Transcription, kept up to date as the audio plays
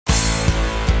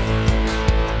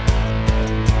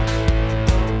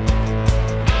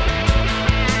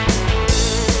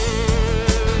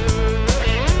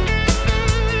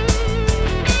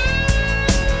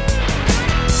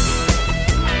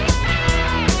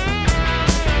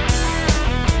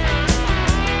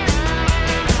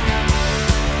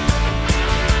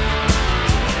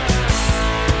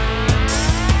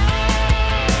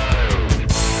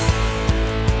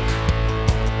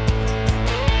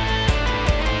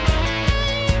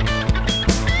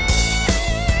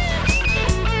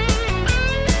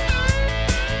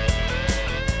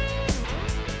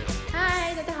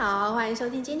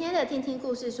听今天的听听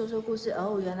故事说说故事，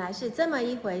哦，原来是这么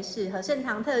一回事，和胜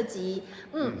堂特辑。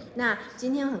那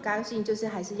今天很高兴，就是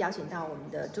还是邀请到我们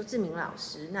的周志明老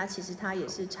师。那其实他也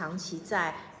是长期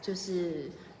在就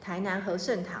是台南和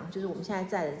胜堂，就是我们现在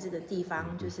在的这个地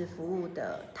方，就是服务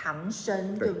的堂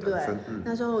生，对不对？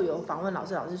那时候有访问老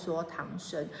师，老师说堂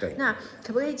生。对。那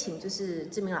可不可以请就是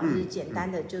志明老师简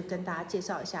单的就跟大家介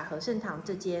绍一下和胜堂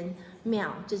这间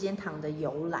庙、这间堂的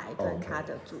由来跟它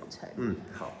的组成？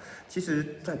好。其实，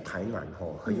在台南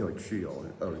很有趣哦。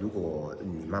如果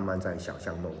你慢慢在小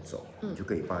巷弄走，你就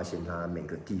可以发现它每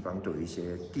个地方都有一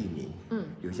些地名，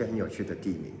有一些很有趣的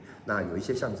地名。那有一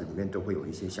些巷子里面都会有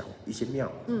一些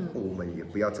庙，我们也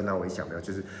不要称它为小庙，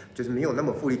就是没有那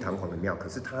么富丽堂皇的庙，可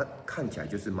是它看起来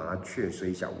就是麻雀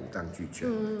虽小，五脏俱全，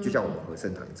就像我们和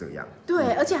胜堂这样。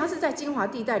对，而且它是在精华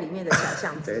地带里面的小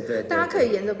巷子，对，大家可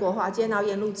以沿着国华街，然后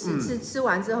沿路吃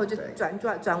完之后就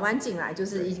转弯进来，就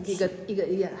是一个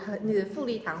那个富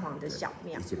丽堂皇的小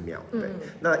庙，一间庙。对，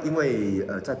那因为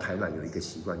在台南有一个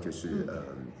习惯，就是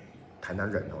台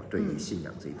南人对于信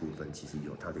仰这一部分其实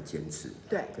有他的坚持，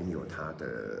对，跟有他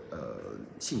的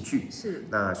兴趣。是。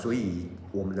那所以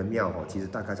我们的庙其实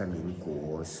大概在民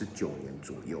国19年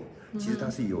左右，其实它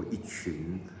是有一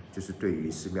群就是对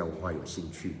于寺庙文化有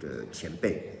兴趣的前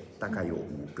辈。大概有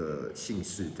5个姓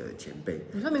氏的前辈。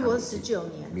你说民国19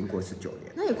年？民国19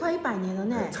年，那也快100年了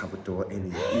呢。差不多。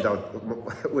你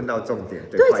问到重点。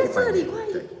对，在这里快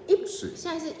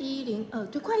现在是102，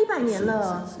对，快100年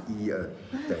了。是112，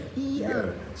对，112。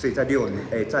所以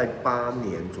在8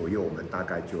年左右，我们大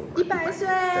概就100岁。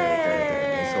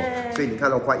对，没错。所以你看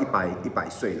到快100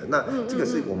岁了。那这个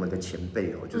是我们的前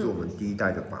辈就是我们第一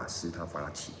代的法师他发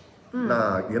起。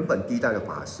那原本第一代的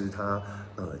法师他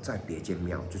在别间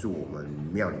庙，就是我们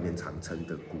庙里面常称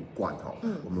的古观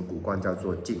我们古观叫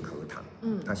做净和堂，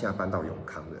他现在搬到永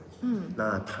康了。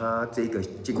那他这个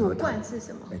净和堂，古观是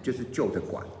什么？就是旧的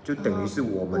馆，就等于是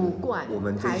我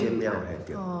们这间庙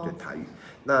对台语。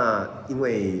那因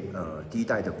为第一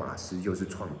代的法师就是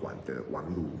创馆的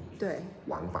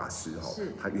王法师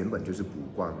他原本就是古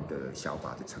观的小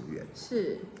法的成员。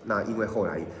是。那因为后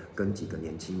来跟几个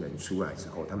年轻人出来之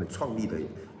后，他们创立了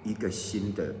一个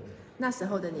新的。那时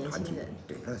候的年轻人，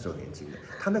对，那时候年轻人，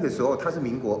他那个时候他是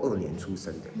民国2年出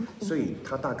生的，所以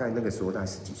他大概那个时候大概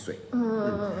10几岁，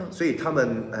所以他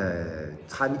们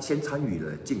先参与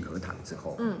了净和堂之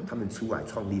后，他们出来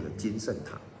创立了金圣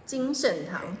堂。金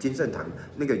圣堂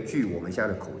那个据我们现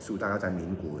在的口述，大概在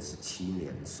民国17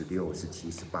年、16、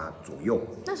17、18左右。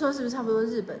那时候是不是差不多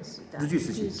日本时代？日据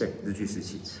时期，对，日据时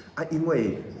期啊，因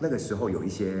为那个时候有一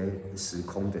些时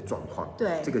空的状况，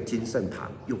对，这个金圣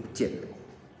堂又不见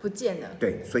了，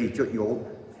对，所以就由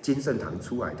金圣堂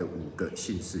出来的5个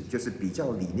姓氏，就是比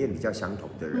较理念比较相同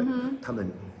的人，他们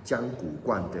将古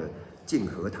观的净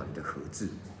和堂的和字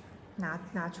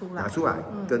拿出来，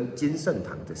跟金圣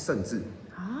堂的圣字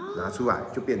拿出来，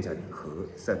就变成和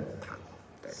胜堂。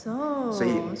所以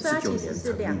19年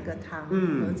是2个堂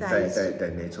合在一起。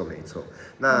对，没错。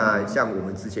那像我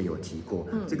们之前有提过，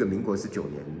这个民国19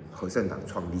年和胜堂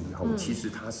创立以后，其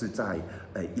实它是在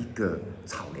一个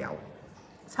草寮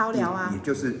啊，也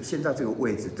就是现在这个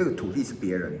位置，这个土地是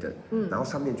别人的，然后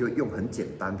上面就用很简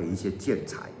单的一些建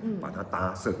材，把它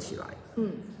搭设起来，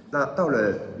那到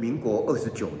了民国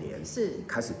29年，是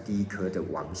开始第一颗的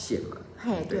王献嘛，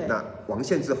对，那王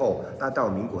献之后，大概到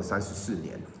了民国34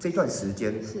年这段时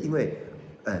间，因为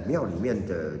庙里面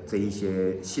的这一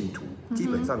些信徒，基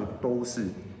本上都是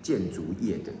建筑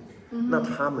业的，那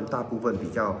他们大部分比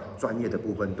较专业的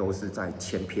部分都是在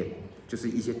嵌片。就是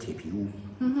一些铁皮屋，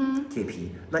铁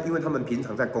皮。那因为他们平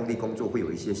常在工地工作，会有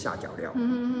一些下脚料，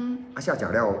下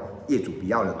脚料业主不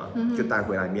要了嘛，就带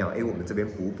回来庙，我们这边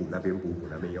补，那边补，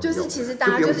那边用。就是其实大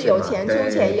家就是有钱出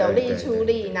钱，有力出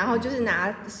力，然后就是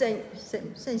拿剩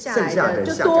下来的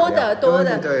就多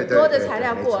的材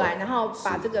料过来，然后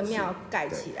把这个庙盖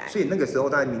起来。所以那个时候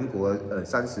在民国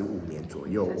35年左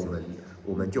右，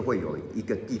我们就会有一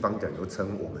个地方的人都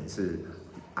称我们是。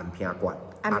安平观，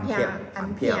安平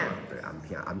对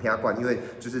安平观，因为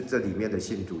就是这里面的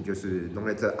信徒就是弄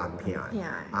在这安平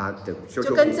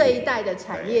就跟这一代的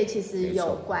产业其实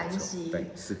有关系。对，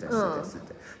是的。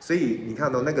所以你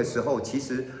看到那个时候，其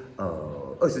实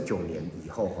29年以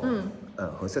后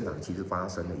和胜堂其实发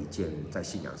生了一件在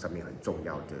信仰上面很重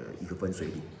要的一个分水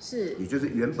岭，是，也就是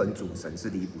原本主神是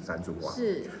李府三尊王，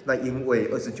是，那因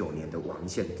为29年的王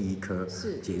献第一颗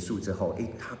结束之后，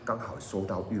他刚好收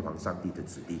到玉皇上帝的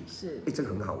指令，是，这个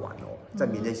很好玩哦，在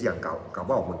民间信仰搞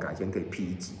不好我们改天可以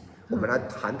辟一集，我们来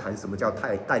谈谈什么叫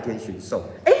代天巡狩。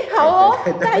好哦，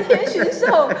代天巡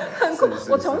狩很酷。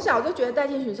我从小就觉得代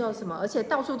天巡狩什么，而且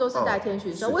到处都是代天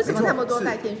巡狩，为什么那么多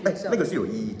代天巡狩？那个是有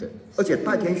意义的，而且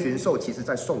代天巡狩其实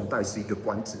在宋代是一个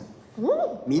官职。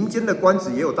民间的官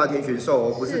职也有代天巡狩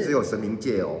哦，不是只有神明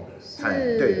界哦。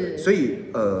对，所以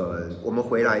我们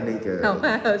回来那个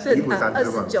离谱山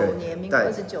尊王，29年，民国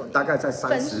29年，大概在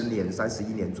30年、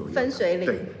31年左右，分水岭。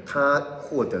对，他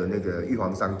获得那个玉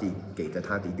皇上帝给的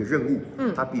他的一个任务，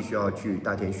他必须要去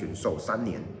代天巡狩3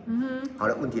年。好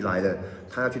了，问题来了，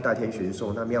他要去代天巡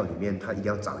狩，那庙里面他一定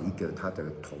要找一个他的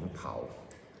同袍，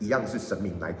一样是神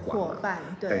明来管嘛。伙伴，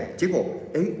对。结果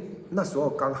那时候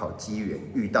刚好机缘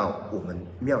遇到我们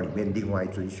庙里面另外一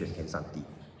尊玄天上帝。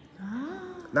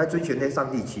那尊玄天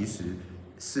上帝其实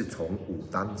是从武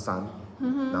当山，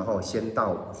然后先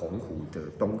到澎湖的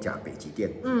东甲北极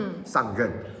殿，上任，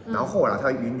然后后来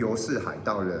他云游四海，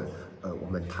到了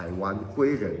我们台湾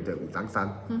归仁的武当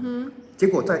山，结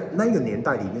果在那个年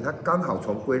代里面，他刚好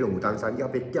从归仁武当山要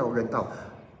被调任到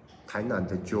台南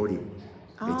的鸠岭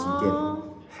北极殿。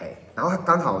然后他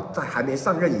刚好在还没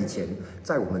上任以前，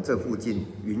在我们这附近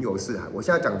云游四海。我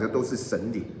现在讲的都是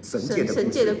神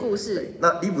界的故事。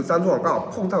那离谱山尊王刚好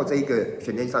碰到这一个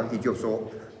玄天上帝，就说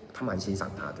他蛮欣赏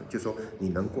他的，就说你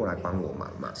能过来帮我忙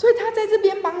吗？所以他在这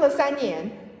边帮了3年。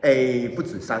不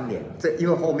止3年，因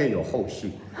为后面有后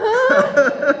续，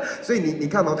所以你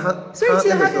看哦，所以其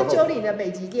实他跟鸠岭的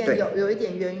北极殿有一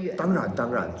点渊源。当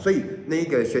然，所以那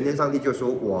个玄天上帝就说，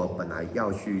我本来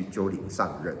要去鸠岭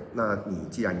上任，那你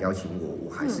既然邀请我，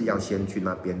我还是要先去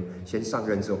那边先上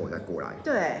任之后我再过来。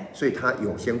对，所以他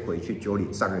有先回去鸠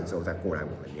岭上任之后再过来我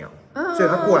们庙，所以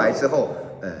他过来之后，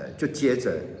就接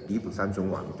着离谱山尊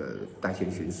王的代天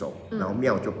巡狩，然后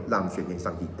庙就让玄天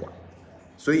上帝管。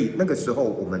所以那个时候，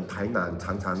我们台南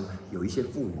常常有一些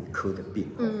妇女科的病，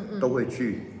都会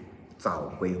去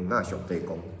找回恒啊上帝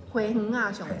公。回恒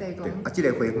啊上帝公。这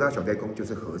个回恒啊上帝公就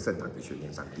是和胜堂的玄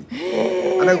天上帝。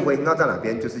那个回恒啊在哪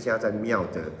边？就是现在在庙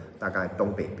的大概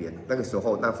东北边。那个时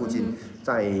候，那附近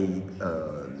在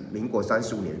民国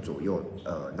35年左右，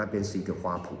那边是一个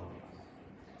花圃。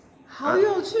好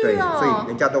有趣哦！对，所以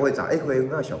人家都会找回恒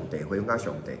啊上帝，回恒啊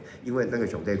上帝，因为那个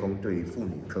上帝公对于妇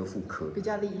女科、妇科比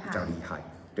较厉害。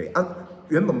对啊，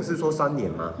原本不是说3年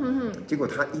吗？结果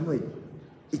他因为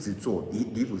一直做，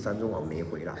离谱山尊王没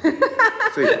回来，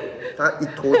所以他一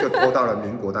拖就拖到了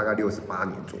民国大概68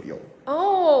年左右。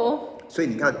所以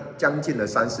你看，将近了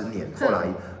30年，后来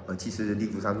其实离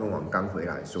谱山尊王刚回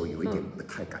来的时候，有一点不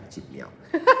太敢进庙，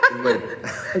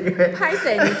因为拍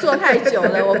谁你做太久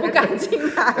了，我不敢进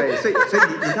来。对，所以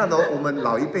你看哦，我们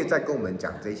老一辈在跟我们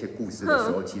讲这些故事的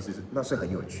时候，其实那是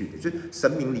很有趣的，就是神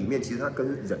明里面其实它跟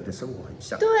人的生活很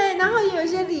像。对，然后也有一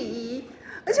些礼仪，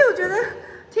而且我觉得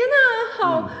天哪，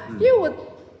好，因为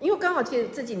我刚好其实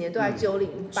这几年都在鸠岭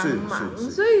帮忙，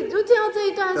所以就听到这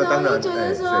一段的时候，就觉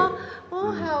得说，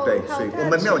对，所以我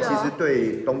们庙其实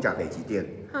对东甲北极殿，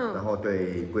然后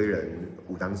对归仁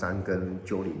武当山跟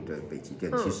鸠岭的北极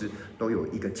殿，其实都有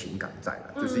一个情感在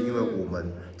了，就是因为我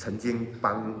们曾经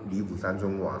帮离谱山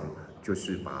尊王。就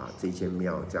是把这间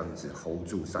庙这样子 hold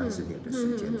住30年的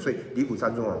时间，所以离谱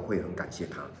山尊王会很感谢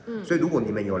他。所以如果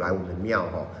你们有来我们庙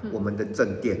我们的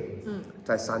正殿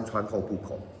在山川后部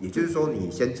口，也就是说你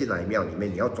先进来庙里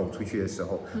面，你要走出去的时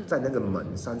候，在那个门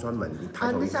山川门，你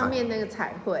抬头一看，上面那个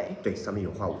彩绘，对，上面有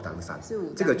画武当山，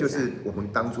这个就是我们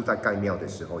当初在盖庙的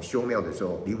时候、修庙的时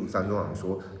候，离谱山尊王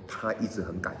说他一直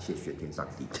很感谢玄天上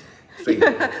帝。所以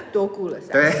多顾了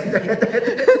3年，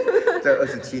对，这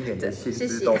27年的薪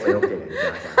资都没有给人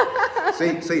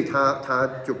家，所以他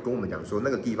就跟我们讲说，那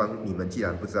个地方你们既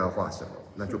然不知道画什么，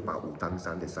那就把武当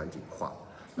山的山景画，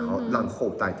然后让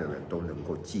后代的人都能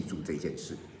够记住这件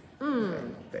事。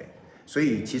对，所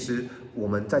以其实我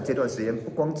们在这段时间，不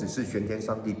光只是玄天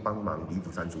上帝帮忙离谱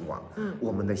山尊王，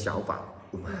我们的小法。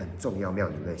我们很重要庙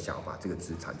里面的小法这个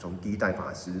资产，从第1代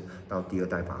法师到第2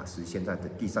代法师，现在的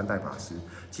第3代法师，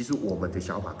其实我们的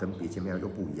小法跟别间庙又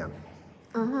不一样。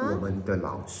我们的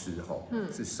老师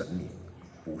是神明，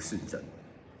不是人。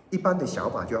一般的小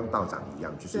法就像道长一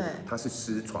样，就是他是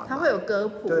师传，他会有歌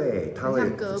谱，对，他会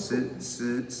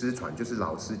师传，就是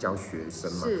老师教学生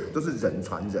嘛，都是人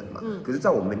传人嘛。可是，在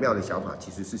我们庙的小法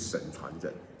其实是神传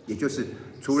人，也就是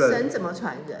除了神怎么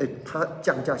传人，他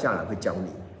降价下来会教你。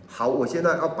好，我现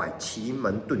在要摆奇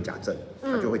门遁甲阵，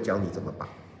他就会教你怎么摆，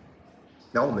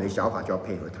然后我们的小法就要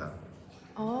配合他。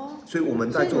所以我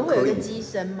们在做科仪，会有个机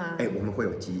身吗？我们会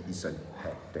有机一身，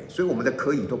对，所以我们的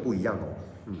科仪都不一样哦。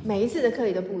每一次的科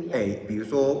仪都不一样。比如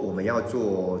说我们要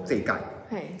做这一盖，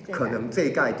可能这一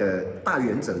盖的大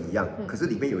原则一样，可是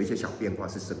里面有一些小变化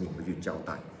是神明会去交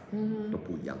代，都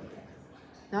不一样。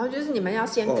然后就是你们要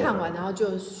先看完，然后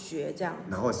就学这样。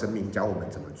然后神明教我们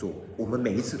怎么做，我们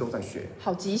每一次都在学。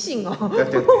好即兴哦。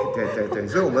对，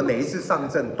所以我们每一次上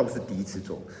阵都是第一次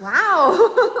做。哇哦，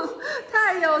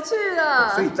太有趣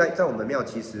了。所以在我们庙，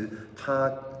其实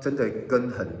它真的跟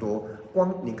很多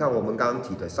你看我们刚刚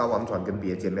提的烧王船跟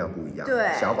别间庙不一样，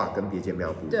对，小法跟别间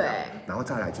庙不一样，对，然后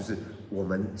再来就是我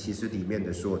们其实里面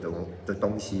的所有的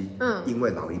东西，因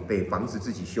为老一辈房子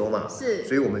自己修嘛，是，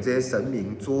所以我们这些神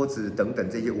明、桌子等等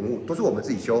这些文物都是我们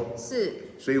自己修，是，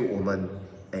所以我们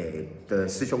的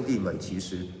师兄弟们其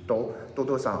实都多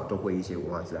多少少都会一些文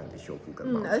化自然的修复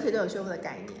跟保持，而且都有修复的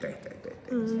概念，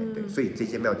对，所以这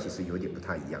间庙其实有点不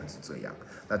太一样，是这样。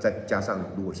那再加上，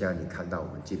如果现在你看到我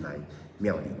们进来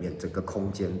庙里面整个空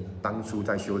间，当初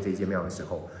在修这间庙的时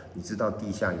候，你知道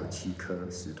地下有7颗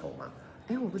石头吗？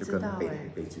我不知道，就跟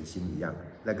北极星一样，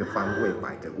那个方位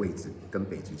摆的位置跟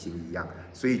北极星一样，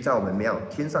所以在我们庙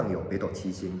天上有北斗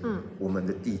七星，我们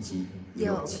的地基也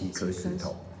有7颗石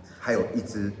头，还有一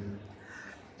只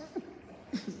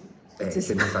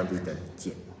玄冥上帝的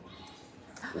剑，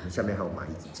我们下面还有买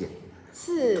一支剑。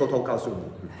是偷偷告诉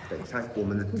你，对，我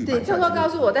们的地板偷偷告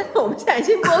诉我，但是我们现在已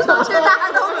经播出去，大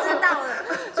家都知道了。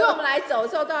所以我们来走的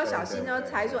时候都要小心，然后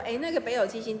猜说，那个北斗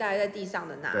七星大概在地上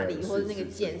的哪里，或者那个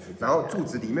剑是。然后柱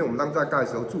子里面，我们当初在盖的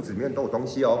时候，柱子里面都有东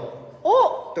西哦，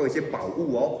都有一些宝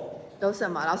物哦。有什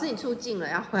么？老师你出镜了，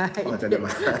要回来一点。真的吗？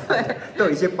对，都有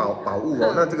一些宝物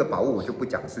哦。那这个宝物我就不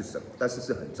讲是什么，但是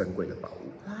是很珍贵的宝物。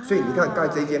所以你看盖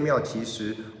这间庙，其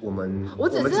实我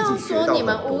只知道说你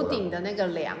们屋顶的那个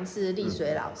梁是丽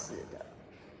水老师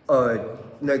的。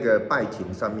那个拜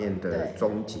亭上面的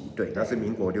钟级，对，那是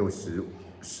民国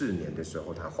64年的时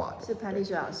候他画的，是潘丽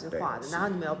水老师画的，然后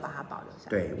你们有把它保留下来。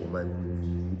对，我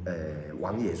们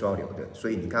王爷说要留的，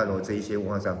所以你看这一些文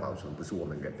化自然保存不是我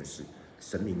们人的事。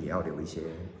神明也要留一些，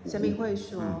神明会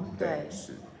说，对，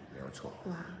是没有错。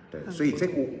哇，对，所以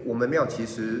我们庙其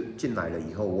实进来了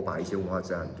以后，我把一些文化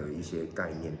自然的一些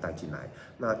概念带进来，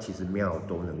那其实庙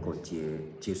都能够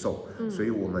接受，所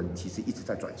以我们其实一直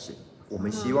在转型。我们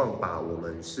希望把我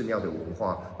们寺庙的文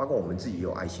化，包括我们自己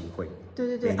有爱心会，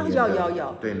对，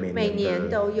有，对，每年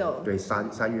都有，对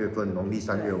，3月份农历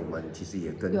3月，我们其实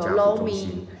也跟家福中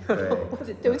心，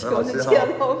对不起，我是记得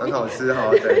很好吃哈，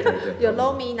对，有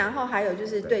捞米，然后还有就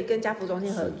是对跟家福中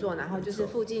心合作，然后就是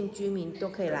附近居民都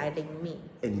可以来领米。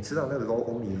你知道那个捞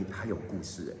米还有故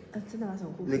事真的吗？什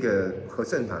么故事？那个和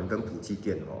胜堂跟普济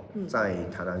殿在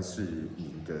台南市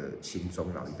民的心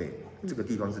中老一辈，这个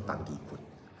地方是当地困。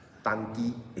当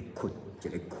机一困，一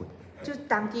个困，就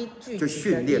当机聚就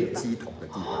训练鸡童的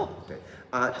地方，对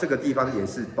这个地方也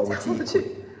是斗鸡困，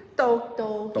斗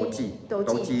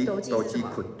鸡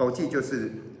困，斗鸡就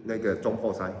是那个中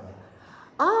破塞，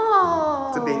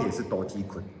这边也是斗鸡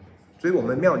困，所以我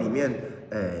们庙里面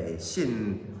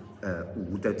姓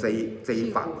吴的这一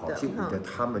坊姓吴的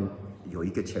他们有一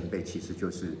个前辈，其实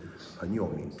就是很有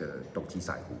名的斗鸡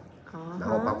赛虎。然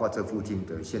后包括这附近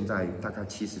的，现在大概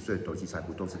70岁的斗鸡财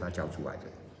富都是他教出来的。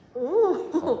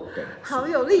对，好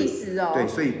有历史哦。对，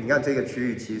所以你看这个区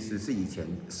域其实是以前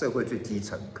社会最基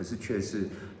层，可是却是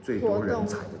最多人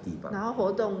才的地方，然后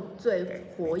活动最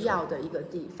活跃的一个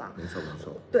地方。没错。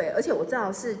对，而且我知道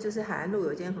就是海岸路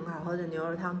有一间很好喝的牛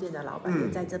肉汤店的老板也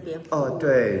在这边服务。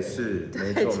对，是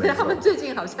没错。他们最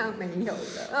近好像没有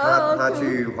了。他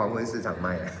去黄昏市场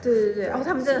卖了。对，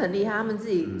他们真的很厉害，他们自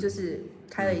己就是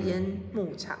开了一间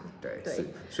牧场。对，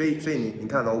所以你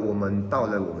看我们到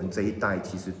了我们这一代，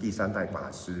其实第3代法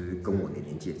师跟我的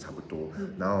年纪也差不多，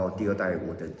然后第2代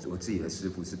我自己的师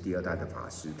父是第2代的法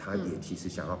师，他也其实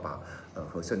想要把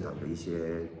和胜堂的一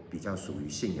些比较属于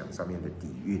信仰上面的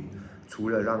底蕴，除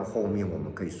了让后面我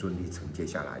们可以顺利承接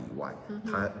下来以外，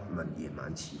他们也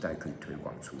蛮期待可以推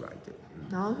广出来的。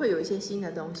然后会有一些新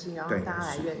的东西，然后大家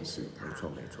来认识它。没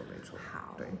错。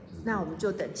好，对，那我们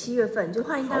就等7月份，就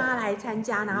欢迎大家来参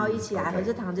加，然后一起来和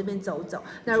胜堂这边走走。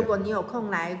那如果你有空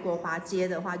来国华街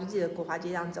的话，就记得国华街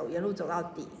这样走，沿路走到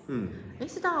底。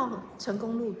是到成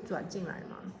功路转进来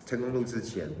吗？成功路之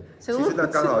前，其实那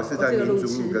刚好是在民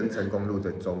族路跟成功路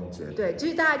的中间。对，就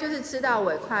是大概就是吃到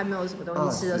尾快没有什么东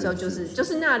西吃的时候，就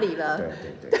是那里了。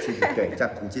对，在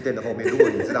普济殿的后面。如果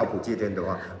你知道普济殿的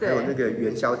话，还有那个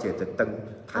元宵节的灯，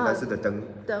台南市的灯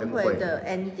会的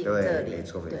ending 这里，没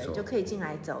错，就可以进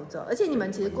来走走。而且你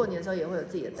们其实过年的时候也会有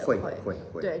自己的灯会，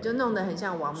对，就弄得很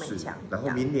像王美强。然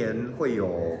后明年会有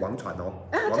王船王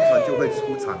船就会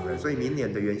出场了，所以明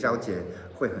年的元宵节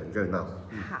会很热闹。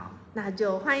好，那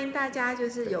就欢迎大家就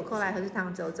是有空来和胜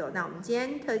堂走走。那我们今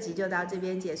天特辑就到这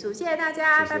边结束，谢谢大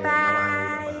家，拜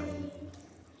拜。